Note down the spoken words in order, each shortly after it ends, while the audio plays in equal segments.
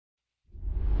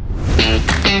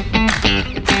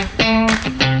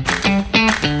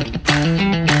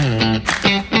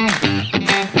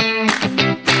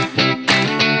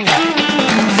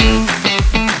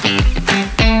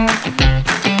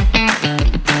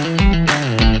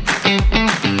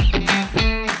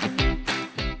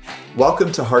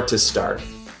Welcome to Heart to Start,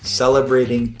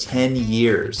 celebrating 10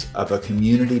 years of a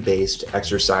community-based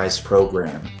exercise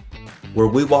program where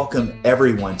we welcome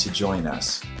everyone to join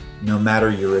us, no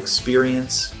matter your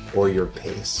experience or your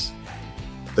pace.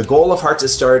 The goal of Heart to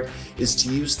Start is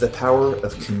to use the power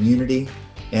of community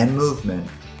and movement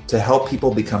to help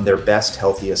people become their best,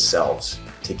 healthiest selves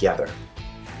together.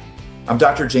 I'm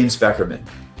Dr. James Beckerman.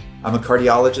 I'm a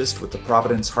cardiologist with the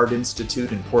Providence Heart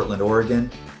Institute in Portland,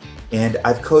 Oregon, and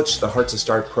I've coached the Heart to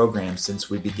Start program since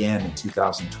we began in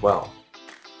 2012.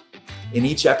 In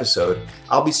each episode,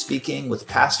 I'll be speaking with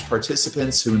past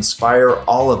participants who inspire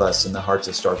all of us in the Heart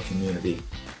to Start community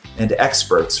and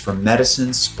experts from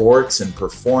medicine, sports, and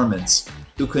performance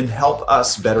who can help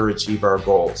us better achieve our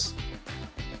goals.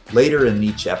 Later in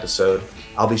each episode,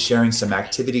 I'll be sharing some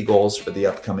activity goals for the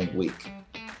upcoming week.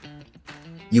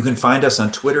 You can find us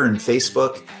on Twitter and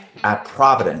Facebook at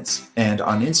Providence and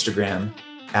on Instagram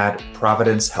at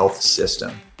Providence Health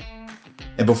System.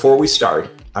 And before we start,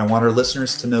 I want our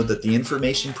listeners to know that the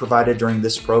information provided during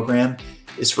this program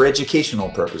is for educational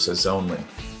purposes only.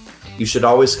 You should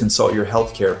always consult your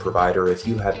healthcare provider if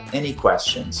you have any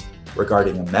questions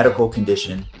regarding a medical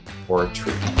condition or a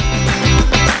treatment.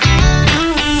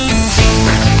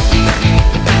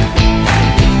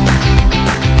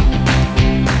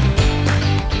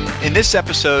 In this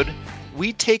episode,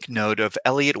 we take note of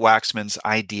Elliot Waxman's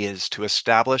ideas to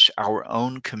establish our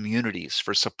own communities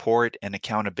for support and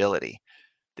accountability.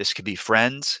 This could be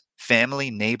friends,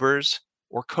 family, neighbors,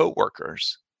 or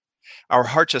coworkers. Our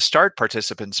Heart to Start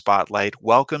participant spotlight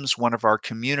welcomes one of our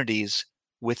communities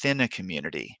within a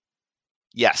community.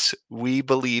 Yes, we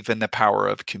believe in the power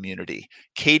of community.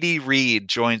 Katie Reed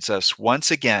joins us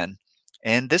once again,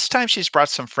 and this time she's brought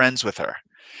some friends with her.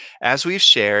 As we've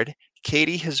shared,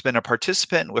 Katie has been a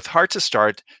participant with Heart to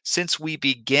Start since we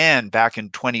began back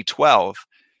in 2012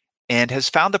 and has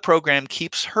found the program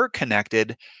keeps her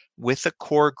connected with a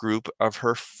core group of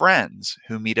her friends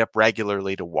who meet up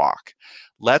regularly to walk.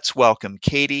 Let's welcome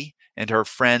Katie and her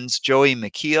friends Joey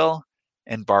McKeel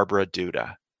and Barbara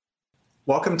Duda.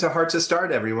 Welcome to Heart to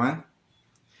Start, everyone.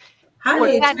 Hi,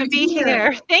 We're glad to be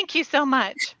here. Thank you so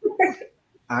much.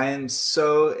 I am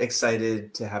so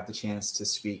excited to have the chance to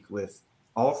speak with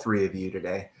all three of you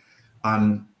today.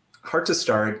 Heart to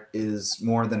Start is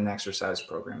more than an exercise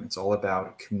program. It's all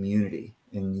about community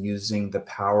and using the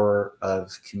power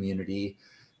of community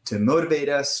to motivate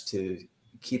us, to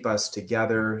keep us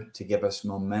together, to give us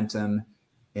momentum,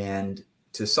 and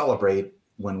to celebrate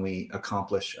when we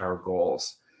accomplish our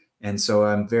goals. And so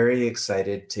I'm very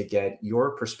excited to get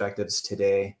your perspectives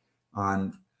today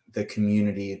on the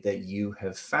community that you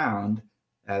have found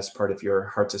as part of your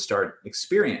Heart to Start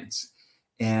experience.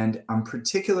 And I'm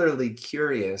particularly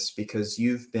curious because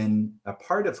you've been a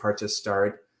part of Heart to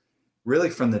Start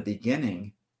really from the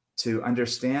beginning to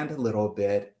understand a little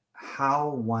bit how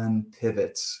one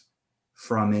pivots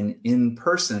from an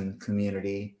in-person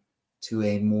community to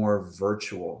a more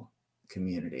virtual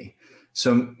community.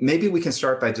 So maybe we can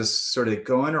start by just sort of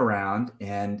going around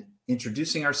and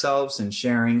introducing ourselves and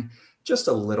sharing just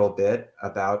a little bit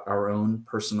about our own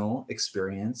personal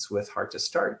experience with Heart to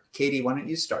Start. Katie, why don't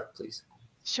you start, please?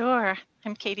 Sure.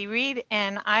 I'm Katie Reed,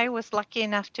 and I was lucky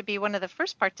enough to be one of the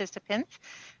first participants.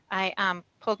 I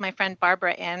pulled my friend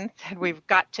Barbara in, said we've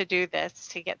got to do this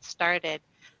to get started.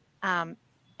 And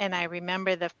I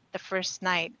remember the first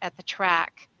night at the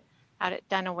track out at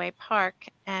Dunaway Park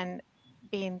and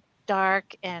being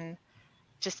dark and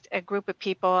just a group of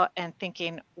people and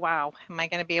thinking, wow, am I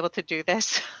going to be able to do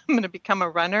this? I'm going to become a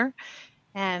runner.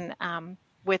 And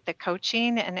with the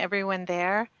coaching and everyone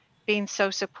there being so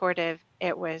supportive,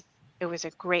 it was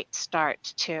a great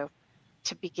start to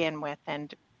begin with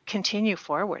and continue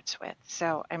forwards with.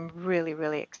 So I'm really,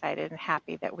 really excited and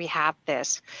happy that we have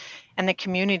this and the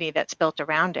community that's built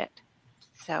around it.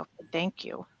 So thank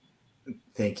you.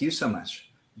 Thank you so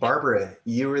much. Barbara,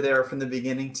 you were there from the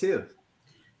beginning too.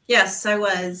 Yes, I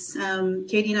was.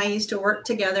 Katie and I used to work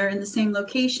together in the same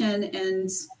location,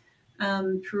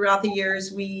 and throughout the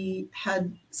years we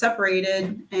had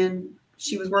separated, and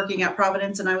she was working at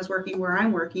Providence and I was working where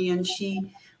I'm working, and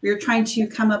we were trying to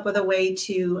come up with a way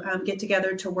to get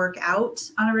together to work out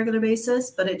on a regular basis,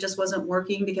 but it just wasn't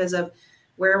working because of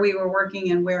where we were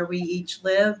working and where we each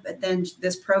live. But then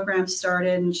this program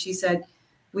started and she said,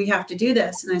 we have to do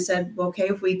this. And I said, well, okay,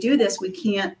 if we do this, we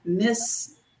can't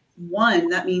miss one.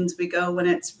 That means we go when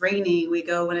it's raining, we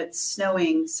go when it's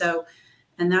snowing.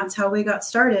 And that's how we got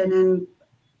started. And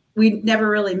we never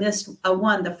really missed a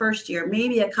one the first year,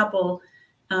 maybe a couple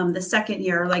the second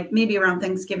year, like maybe around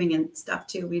Thanksgiving and stuff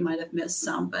too. We might have missed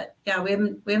some, but yeah, we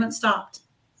haven't stopped.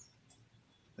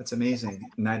 That's amazing.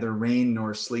 Neither rain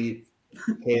nor sleet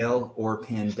hail, or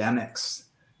pandemics.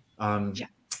 Yeah.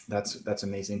 That's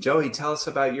amazing. Joey, tell us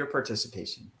about your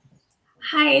participation.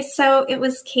 Hi, so it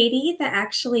was Katie that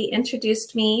actually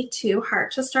introduced me to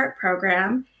Heart to Start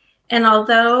program. And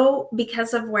although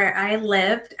because of where I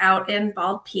lived out in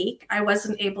Bald Peak, I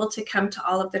wasn't able to come to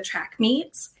all of the track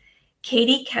meets,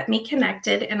 Katie kept me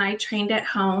connected and I trained at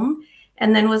home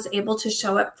and then was able to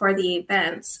show up for the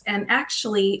events. And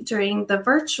actually during the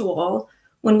virtual,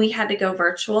 when we had to go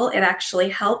virtual, it actually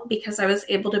helped because I was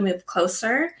able to move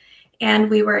closer.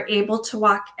 And we were able to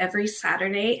walk every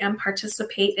Saturday and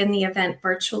participate in the event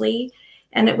virtually.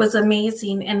 And it was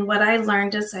amazing. And what I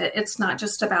learned is that it's not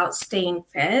just about staying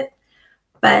fit,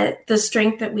 but the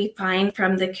strength that we find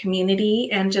from the community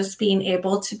and just being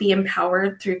able to be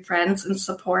empowered through friends and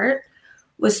support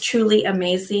was truly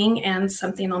amazing and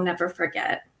something I'll never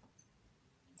forget.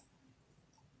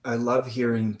 I love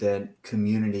hearing that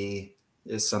community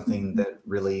is something that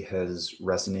really has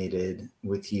resonated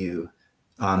with you.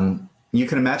 You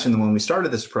can imagine that when we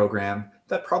started this program,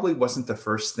 that probably wasn't the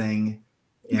first thing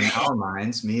in our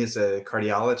minds. Me as a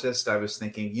cardiologist, I was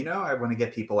thinking, I want to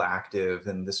get people active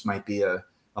and this might be a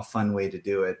fun way to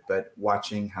do it. But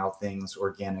watching how things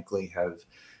organically have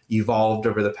evolved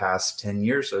over the past 10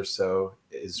 years or so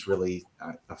is really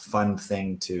a fun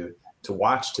thing to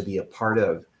watch, to be a part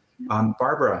of.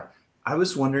 Barbara, I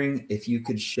was wondering if you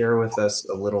could share with us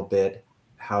a little bit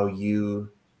how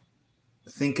you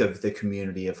think of the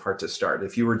community of Heart to Start.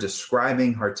 If you were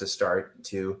describing Heart to Start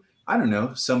to, I don't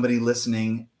know, somebody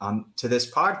listening to this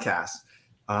podcast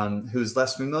who's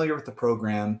less familiar with the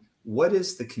program, what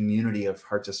is the community of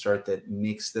Heart to Start that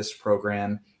makes this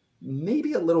program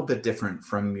maybe a little bit different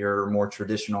from your more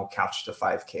traditional Couch to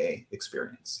 5K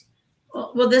experience?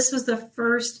 Well, this was the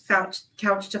first Couch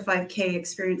to 5K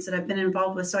experience that I've been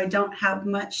involved with, so I don't have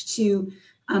much to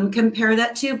compare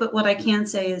that to. But what I can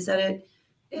say is that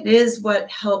it is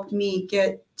what helped me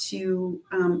get to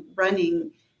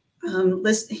running.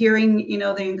 Hearing,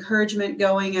 the encouragement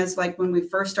going as like when we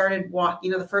first started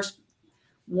walking, the first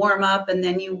warm up, and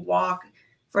then you walk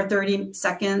for 30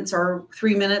 seconds or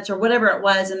 3 minutes or whatever it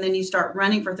was, and then you start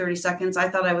running for 30 seconds. I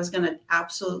thought I was going to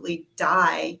absolutely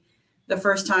die the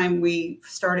first time we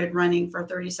started running for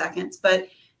 30 seconds. But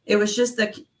it was just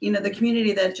the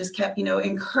community that just kept,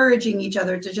 encouraging each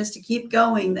other to keep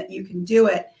going, that you can do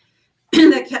it.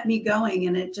 That kept me going.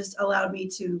 And it just allowed me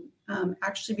to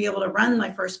actually be able to run my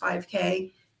first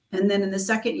 5K. And then in the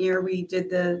second year, we did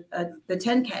the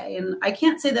 10K. And I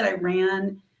can't say that I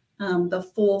ran the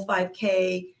full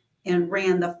 5K and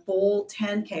ran the full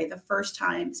 10K the first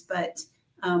times, but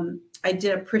I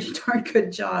did a pretty darn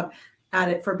good job at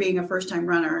it for being a first-time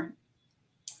runner.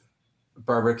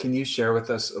 Barbara, can you share with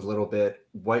us a little bit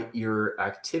what your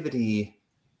activity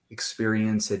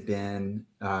experience had been,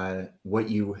 what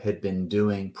you had been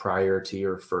doing prior to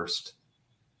your first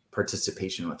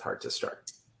participation with Heart to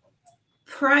Start?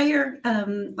 Prior,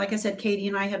 like I said, Katie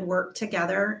and I had worked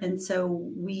together, and so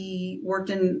we worked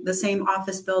in the same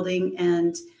office building,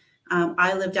 and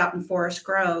I lived out in Forest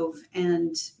Grove,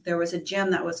 and there was a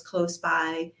gym that was close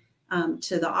by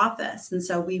to the office. And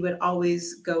so we would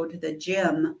always go to the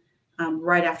gym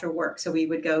right after work. So we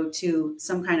would go to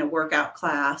some kind of workout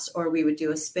class, or we would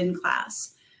do a spin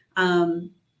class. But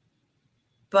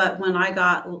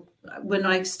when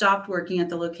I stopped working at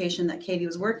the location that Katie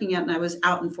was working at, and I was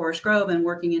out in Forest Grove and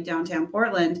working in downtown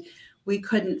Portland, we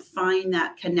couldn't find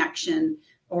that connection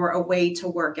or a way to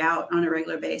work out on a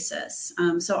regular basis.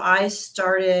 So I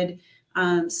started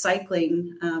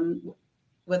cycling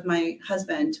with my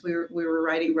husband. We were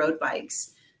riding road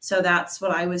bikes. So that's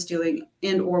what I was doing,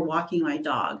 or walking my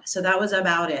dog. So that was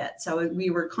about it. So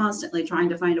we were constantly trying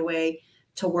to find a way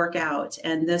to work out.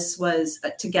 And this was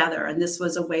together. And this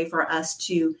was a way for us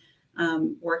to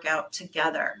work out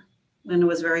together. And it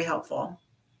was very helpful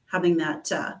having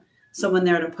that someone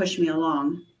there to push me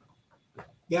along.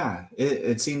 Yeah,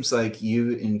 it seems like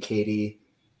you and Katie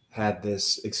had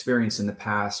this experience in the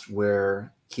past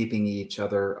where keeping each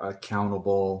other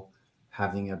accountable,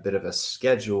 having a bit of a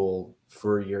schedule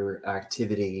for your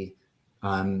activity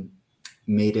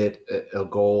made it a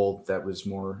goal that was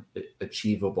more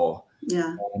achievable.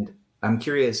 Yeah. And I'm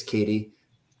curious, Katie,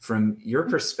 from your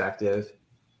perspective,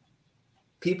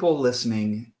 people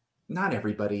listening, not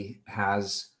everybody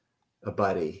has a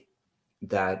buddy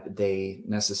that they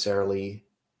necessarily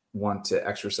want to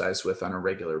exercise with on a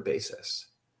regular basis.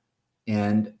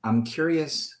 And I'm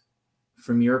curious,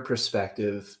 from your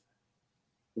perspective,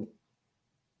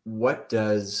 what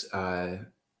does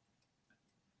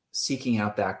seeking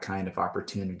out that kind of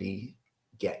opportunity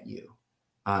get you?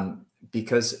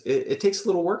 because it takes a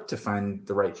little work to find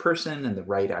the right person and the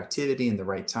right activity and the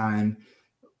right time.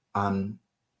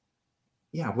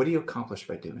 Yeah, what do you accomplish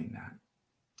by doing that?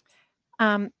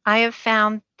 I have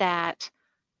found that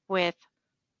with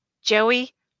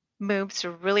Joey moves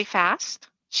really fast.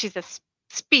 She's a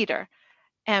speeder.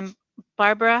 And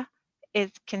Barbara is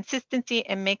consistency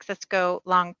and makes us go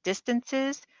long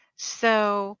distances.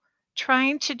 So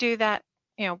trying to do that,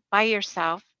 by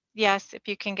yourself, yes, if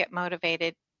you can get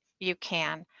motivated, you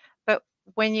can. But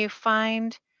when you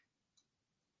find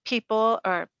people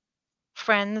or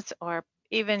friends or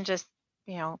even just,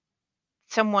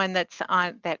 someone that's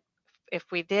on that, if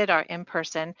we did our in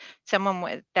person,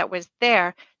 someone that was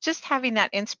there, just having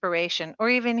that inspiration or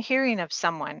even hearing of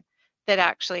someone that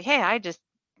actually, hey, I just,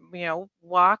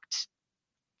 walked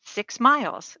 6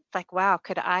 miles. It's like, wow,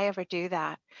 could I ever do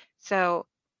that? So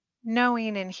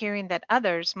knowing and hearing that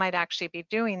others might actually be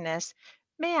doing this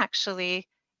may actually,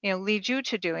 lead you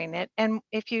to doing it. And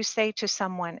if you say to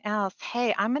someone else,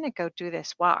 hey, I'm going to go do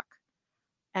this walk,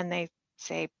 and they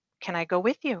say, can I go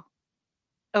with you?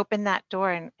 Open that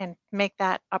door and make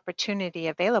that opportunity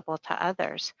available to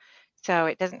others. So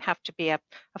it doesn't have to be a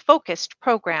focused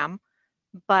program,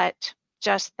 but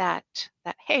just that,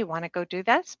 hey, want to go do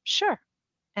this? Sure.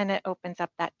 And it opens up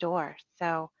that door.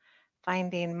 So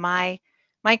finding my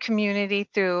community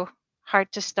through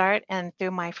Heart to Start and through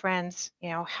my friends,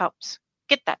 helps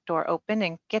get that door open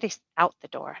and get us out the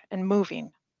door and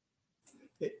moving.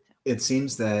 It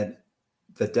seems that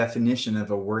the definition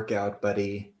of a workout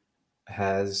buddy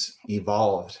has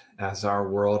evolved as our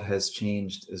world has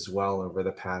changed as well over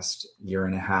the past year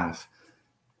and a half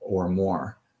or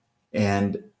more.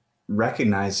 And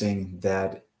recognizing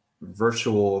that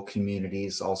virtual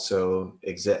communities also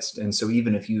exist. And so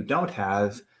even if you don't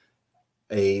have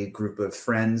a group of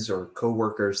friends or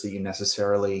coworkers that you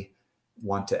necessarily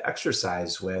want to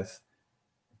exercise with,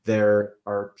 there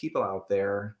are people out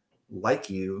there like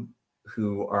you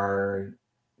who are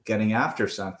getting after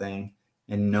something,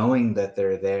 and knowing that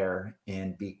they're there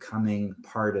and becoming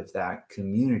part of that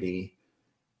community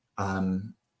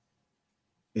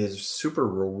is super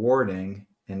rewarding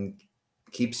and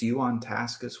keeps you on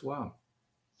task as well.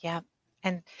 Yeah.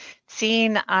 And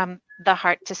seeing the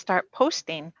Heart to Start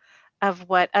posting of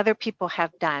what other people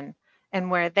have done and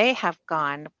where they have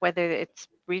gone, whether it's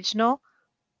regional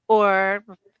or,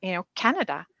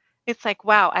 Canada. It's like,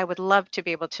 wow, I would love to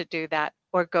be able to do that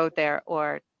or go there.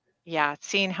 Or, yeah,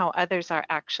 seeing how others are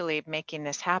actually making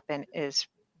this happen is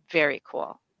very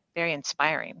cool, very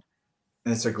inspiring.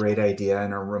 It's a great idea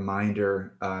and a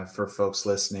reminder for folks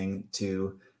listening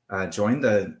to join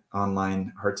the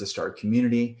online Heart to Start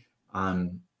community.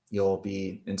 You'll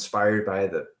be inspired by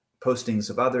the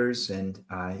postings of others, and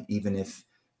even if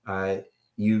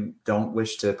you don't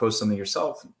wish to post something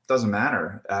yourself, it doesn't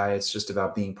matter. It's just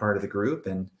about being part of the group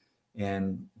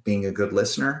and being a good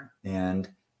listener. And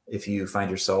if you find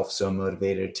yourself so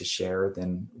motivated to share,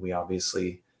 then we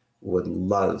obviously would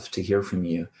love to hear from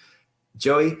you.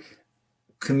 Joey,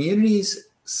 communities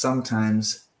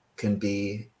sometimes can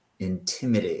be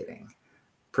intimidating,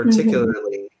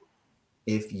 particularly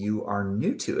if you are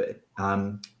new to it.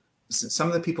 Some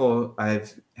of the people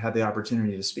I've had the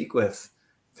opportunity to speak with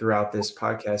throughout this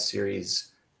podcast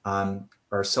series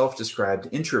are self-described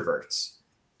introverts,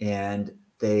 and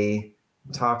they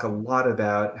talk a lot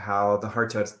about how the Heart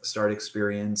to Start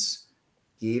experience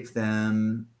gave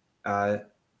them a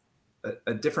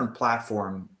different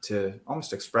platform to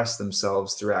almost express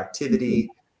themselves through activity,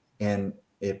 and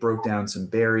it broke down some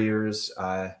barriers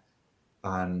as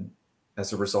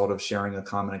a result of sharing a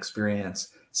common experience.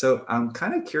 So I'm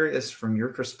kind of curious, from your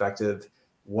perspective,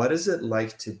 what is it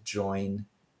like to join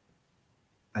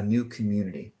a new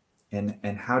community,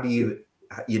 and how do you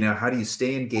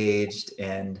stay engaged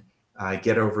and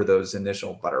get over those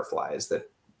initial butterflies that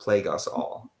plague us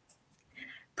all?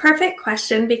 Perfect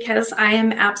question, because I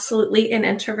am absolutely an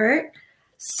introvert.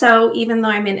 So even though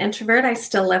I'm an introvert, I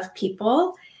still love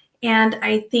people. And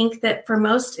I think that for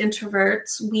most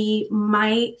introverts, we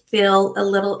might feel a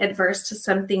little adverse to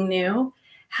something new.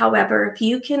 However, if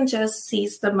you can just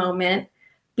seize the moment,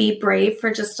 be brave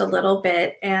for just a little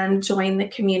bit and join the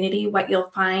community, what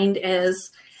you'll find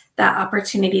is that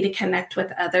opportunity to connect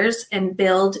with others and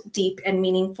build deep and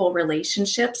meaningful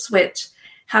relationships, which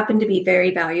happen to be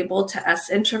very valuable to us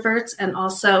introverts. And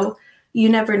also, you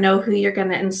never know who you're going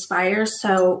to inspire.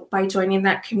 So by joining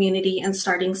that community and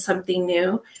starting something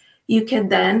new, you can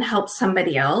then help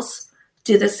somebody else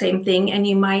do the same thing, and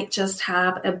you might just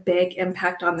have a big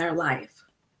impact on their life.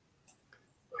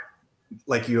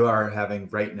 Like you are having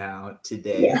right now,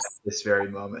 today, Yes. at this very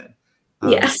moment.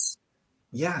 Yes.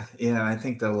 Yeah, yeah. I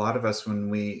think that a lot of us, when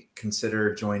we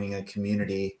consider joining a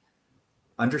community,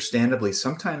 understandably,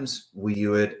 sometimes we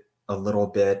view it a little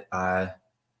bit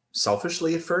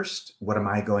selfishly at first. What am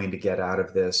I going to get out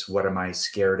of this? What am I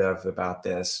scared of about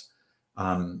this?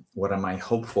 What am I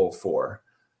hopeful for?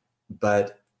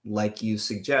 But like you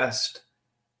suggest,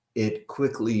 it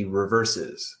quickly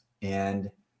reverses. And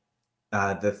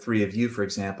the three of you, for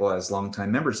example, as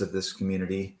longtime members of this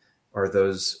community, are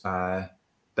those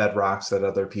bedrocks that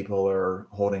other people are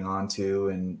holding on to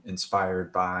and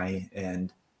inspired by.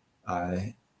 And uh,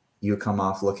 you come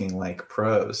off looking like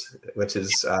pros, which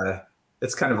is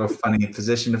it's kind of a funny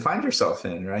position to find yourself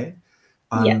in, right?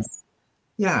 Um, Yes.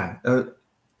 yeah,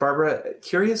 Barbara,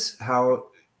 curious how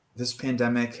this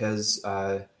pandemic has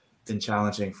been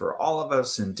challenging for all of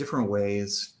us in different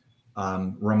ways,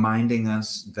 reminding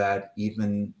us that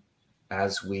even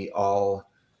as we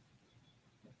all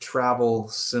travel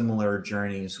similar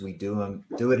journeys, we do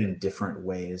it in different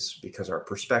ways because our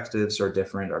perspectives are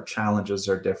different, our challenges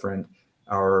are different,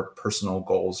 our personal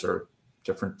goals are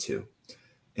different too.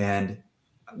 And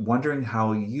wondering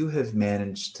how you have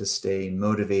managed to stay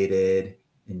motivated,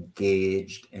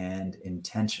 engaged, and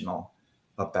intentional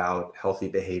about healthy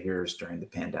behaviors during the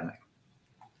pandemic.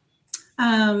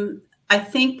 I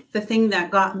think the thing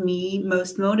that got me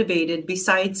most motivated,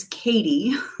 besides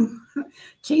Katie,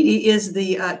 Katie is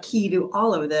the key to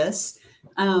all of this.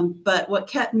 But what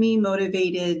kept me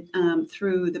motivated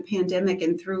through the pandemic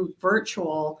and through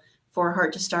virtual for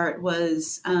Heart to Start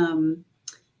was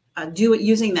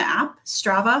using the app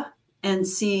Strava and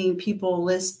seeing people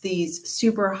list these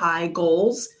super high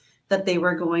goals that they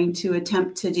were going to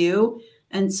attempt to do.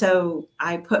 And so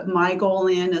I put my goal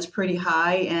in as pretty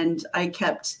high, and I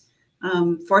kept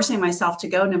forcing myself to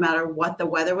go no matter what the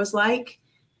weather was like,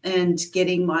 and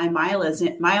getting my miles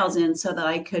in so that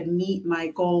I could meet my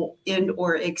goal and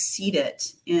or exceed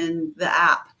it in the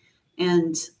app.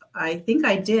 And I think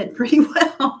I did pretty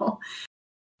well.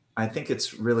 I think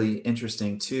it's really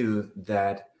interesting too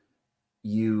that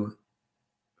you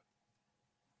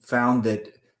found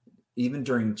that even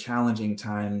during challenging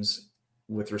times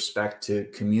with respect to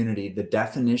community, the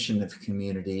definition of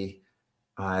community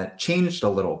changed a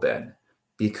little bit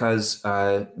because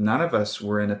none of us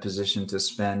were in a position to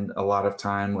spend a lot of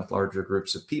time with larger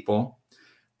groups of people.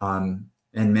 And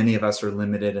many of us are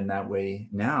limited in that way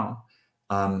now.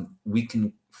 We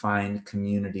can find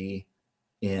community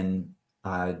in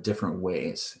different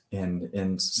ways,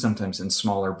 and sometimes in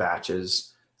smaller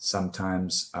batches,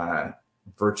 sometimes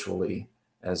virtually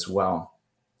as well.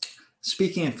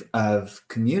 Speaking of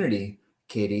community,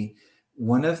 Katie,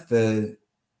 one of the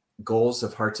goals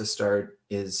of Heart to Start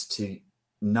is to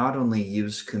not only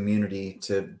use community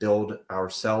to build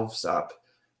ourselves up,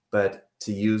 but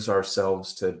to use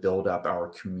ourselves to build up our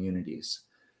communities.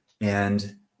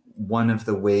 And one of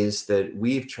the ways that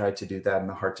we've tried to do that in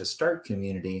the Heart to Start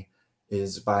community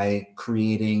is by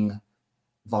creating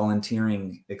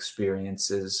volunteering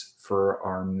experiences for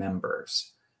our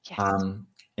members. Yes.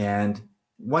 And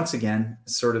once again,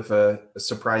 sort of a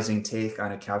surprising take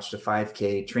on a Couch to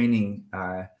 5K training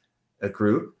a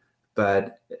group,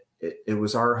 but it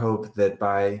was our hope that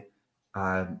by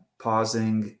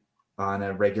pausing on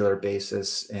a regular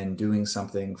basis and doing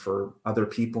something for other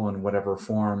people in whatever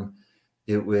form,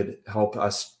 it would help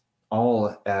us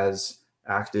all as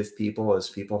active people, as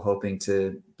people hoping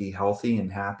to be healthy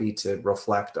and happy, to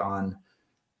reflect on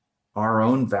our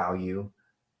own value,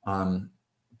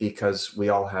 because we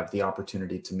all have the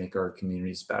opportunity to make our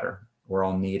communities better. We're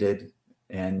all needed,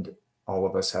 and all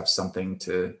of us have something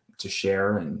to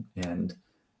share and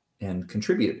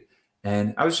contribute.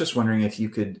 And I was just wondering if you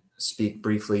could speak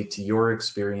briefly to your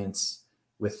experience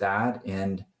with that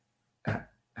and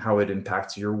how it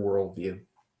impacts your worldview.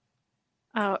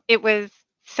 Oh, it was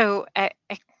so I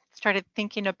started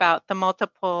thinking about the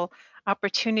multiple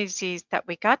opportunities that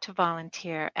we got to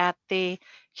volunteer at the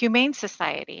Humane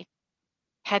Society,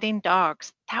 petting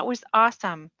dogs. That was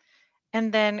awesome.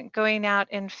 And then going out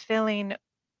and filling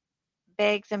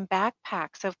bags and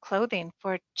backpacks of clothing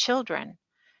for children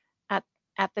at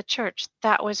at the church.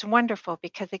 That was wonderful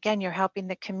because again, you're helping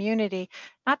the community,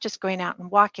 not just going out and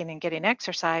walking and getting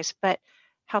exercise, but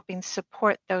helping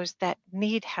support those that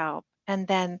need help. And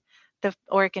then the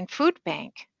Oregon Food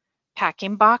Bank,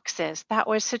 packing boxes. That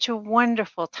was such a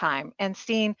wonderful time, and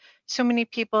seeing so many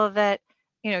people that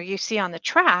you see on the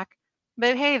track,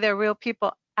 but hey, they're real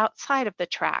people outside of the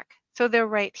track. So they're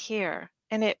right here.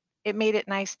 And it made it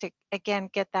nice to again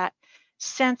get that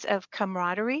sense of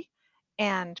camaraderie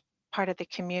and part of the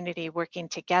community working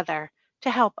together to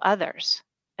help others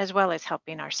as well as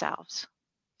helping ourselves.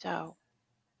 So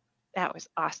that was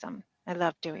awesome. I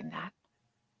love doing that.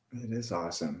 It is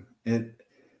awesome.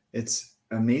 It's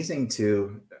amazing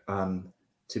to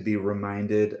be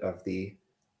reminded of the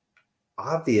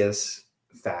obvious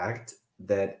fact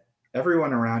that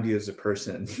everyone around you is a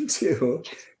person too,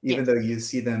 even Yes. though you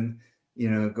see them,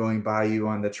 going by you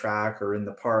on the track or in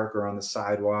the park or on the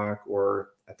sidewalk or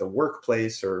at the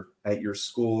workplace or at your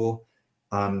school.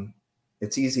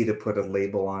 It's easy to put a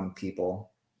label on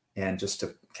people and just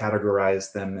to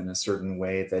categorize them in a certain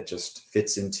way that just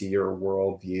fits into your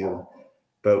worldview.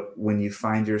 But when you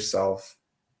find yourself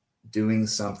doing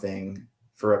something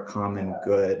for a common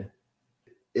good,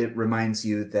 it reminds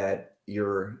you that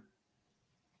you're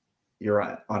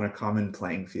on a common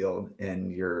playing field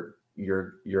and you're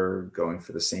going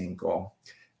for the same goal.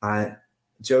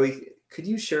 Joey, could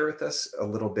you share with us a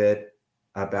little bit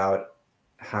about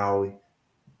how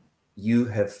you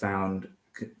have found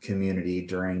community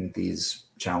during these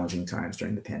challenging times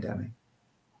during the pandemic?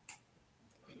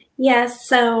 Yes.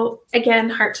 So again,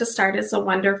 Heart to Start is a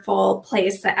wonderful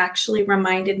place that actually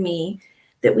reminded me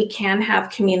that we can have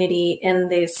community in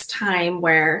this time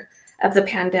of the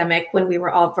pandemic when we were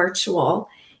all virtual.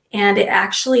 And it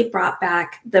actually brought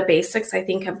back the basics, I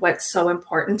think, of what's so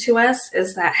important to us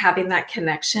is that having that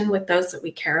connection with those that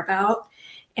we care about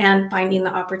and finding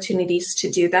the opportunities to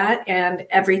do that and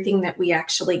everything that we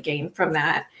actually gain from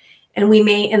that. And we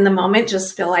may in the moment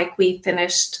just feel like we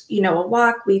finished, a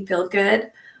walk, we feel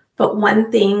good. But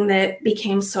one thing that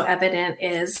became so evident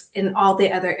is in all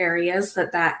the other areas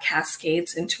that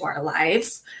cascades into our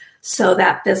lives. So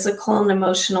that physical and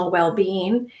emotional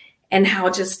well-being and how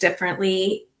just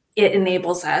differently it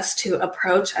enables us to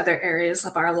approach other areas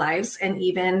of our lives. And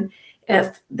even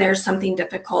if there's something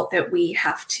difficult that we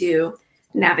have to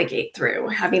navigate through,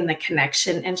 having the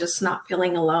connection and just not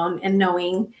feeling alone and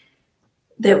knowing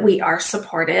that we are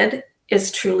supported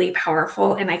is truly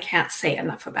powerful. And I can't say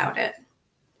enough about it.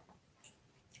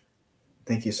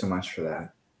 Thank you so much for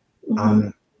that. Mm-hmm.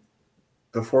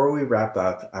 Before we wrap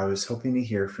up, I was hoping to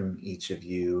hear from each of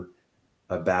you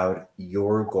about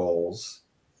your goals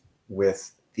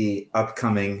with the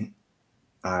upcoming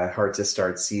Heart to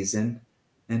Start season,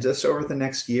 and just over the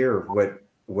next year,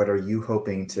 what are you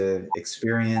hoping to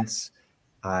experience?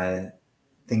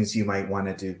 Things you might want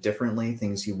to do differently,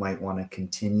 things you might want to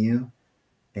continue,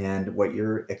 and what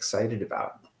you're excited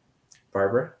about.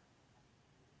 Barbara?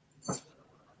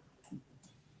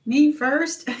 Me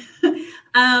first.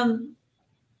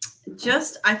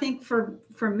 I think for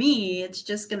me, it's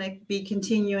just going to be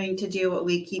continuing to do what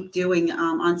we keep doing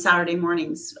on Saturday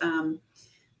mornings.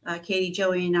 Katie,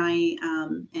 Joey, and I,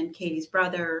 and Katie's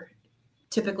brother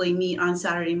typically meet on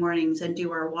Saturday mornings and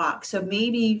do our walk. So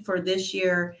maybe for this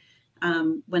year,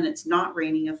 when it's not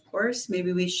raining, of course,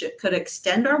 maybe we could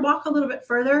extend our walk a little bit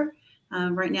further.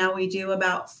 Right now we do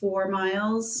about 4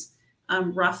 miles,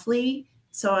 roughly.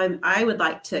 So I would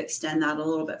like to extend that a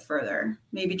little bit further,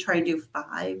 maybe try and do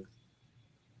 5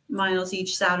 miles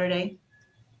each Saturday.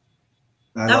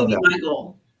 That would be my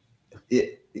goal.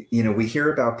 We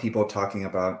hear about people talking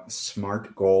about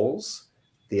SMART goals.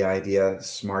 The idea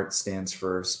SMART stands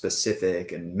for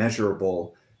specific and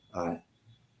measurable,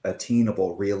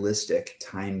 attainable, realistic,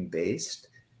 time-based.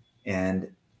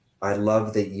 And I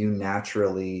love that you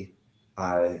naturally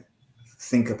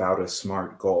think about a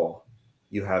SMART goal.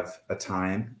 You have a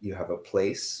time, you have a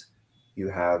place, you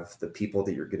have the people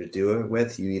that you're going to do it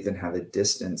with, you even have a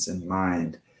distance in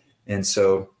mind. And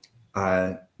so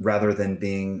rather than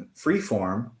being free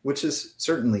form, which is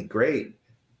certainly great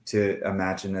to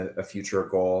imagine a future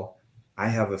goal, I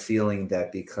have a feeling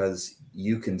that because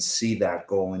you can see that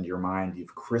goal in your mind,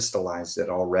 you've crystallized it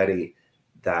already,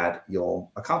 that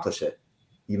you'll accomplish it.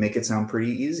 You make it sound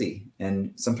pretty easy.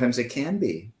 And sometimes it can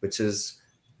be, which is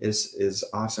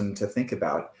awesome to think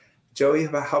about. Joey,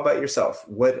 how about yourself?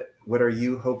 What are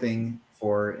you hoping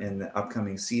for in the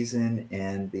upcoming season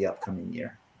and the upcoming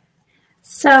year?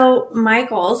 So my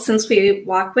goals, since we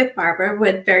walk with Barbara,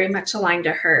 would very much align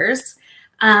to hers.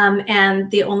 And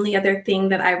the only other thing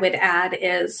that I would add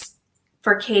is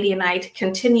for Katie and I to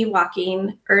continue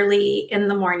walking early in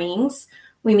the mornings.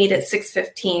 We meet at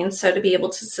 6:15. So to be able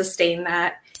to sustain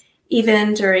that,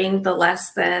 even during the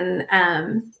less than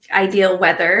ideal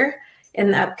weather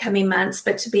in the upcoming months,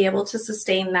 but to be able to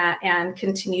sustain that and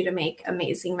continue to make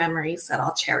amazing memories that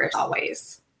I'll cherish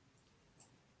always.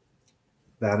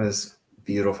 That is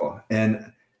beautiful.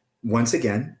 And once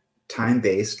again,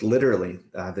 time-based, literally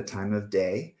the time of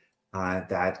day,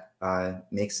 that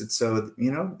makes it so,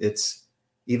 it's,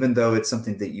 even though it's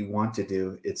something that you want to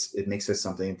do, it makes it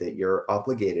something that you're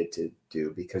obligated to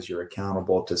do because you're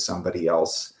accountable to somebody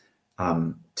else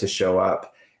to show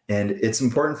up. And it's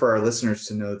important for our listeners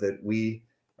to know that we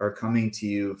are coming to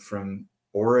you from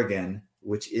Oregon,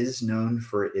 which is known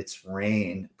for its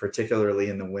rain, particularly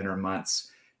in the winter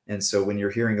months. And so when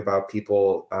you're hearing about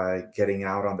people getting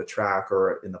out on the track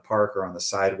or in the park or on the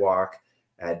sidewalk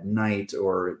at night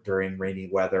or during rainy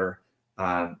weather,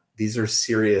 these are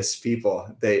serious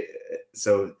people.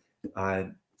 So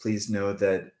please know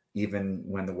that even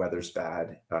when the weather's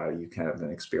bad, you can have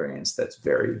an experience that's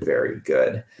very, very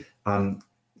good.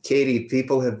 Katie,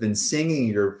 people have been singing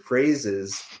your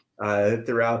praises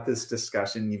throughout this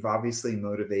discussion. You've obviously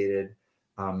motivated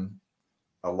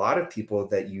a lot of people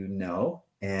that you know,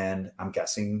 and I'm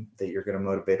guessing that you're going to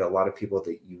motivate a lot of people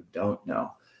that you don't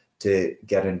know to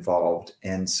get involved.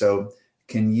 And so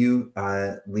can you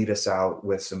lead us out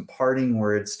with some parting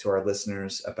words to our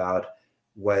listeners about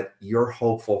what you're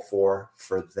hopeful for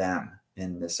them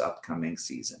in this upcoming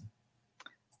season?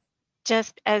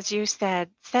 Just as you said,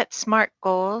 set SMART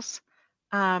goals.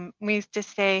 We used to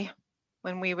say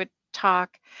when we would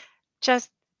talk, just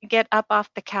get up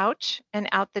off the couch and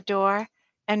out the door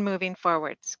and moving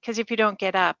forwards. Because if you don't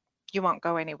get up, you won't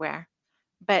go anywhere.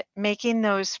 But making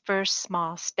those first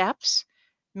small steps,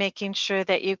 making sure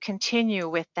that you continue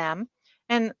with them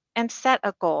and set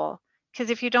a goal.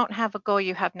 Because if you don't have a goal,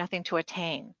 you have nothing to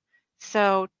attain.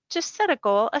 So just set a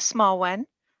goal, a small one.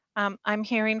 I'm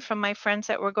hearing from my friends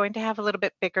that we're going to have a little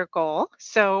bit bigger goal.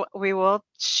 So we will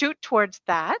shoot towards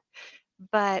that.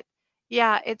 But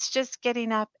yeah, it's just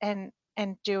getting up and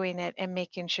doing it and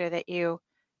making sure that you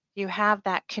have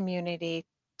that community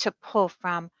to pull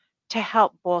from to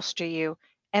help bolster you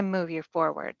and move you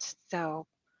forwards. So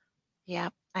yeah,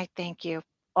 I thank you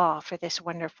all for this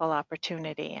wonderful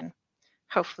opportunity, and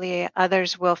hopefully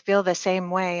others will feel the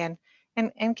same way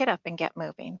and get up and get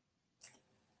moving.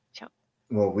 So.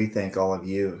 Well, we thank all of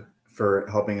you for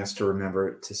helping us to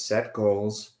remember to set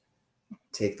goals,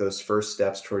 take those first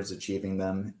steps towards achieving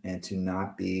them, and to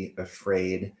not be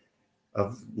afraid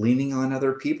of leaning on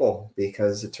other people,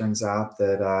 because it turns out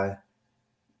that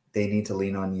they need to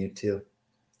lean on you too.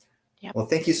 Yep. Well,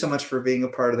 thank you so much for being a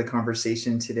part of the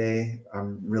conversation today.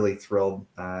 I'm really thrilled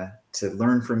to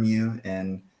learn from you,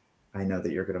 and I know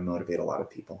that you're going to motivate a lot of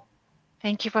people.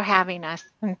 Thank you for having us,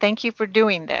 and thank you for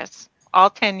doing this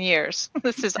all 10 years.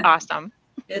 This is awesome.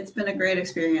 It's been a great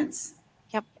experience.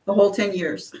 Yep. The whole 10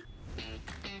 years.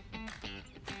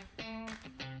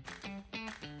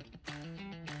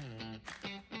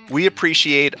 We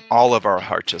appreciate all of our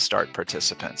Heart to Start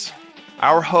participants.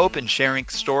 Our hope in sharing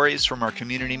stories from our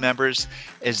community members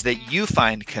is that you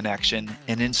find connection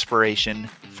and inspiration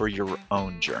for your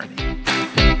own journey.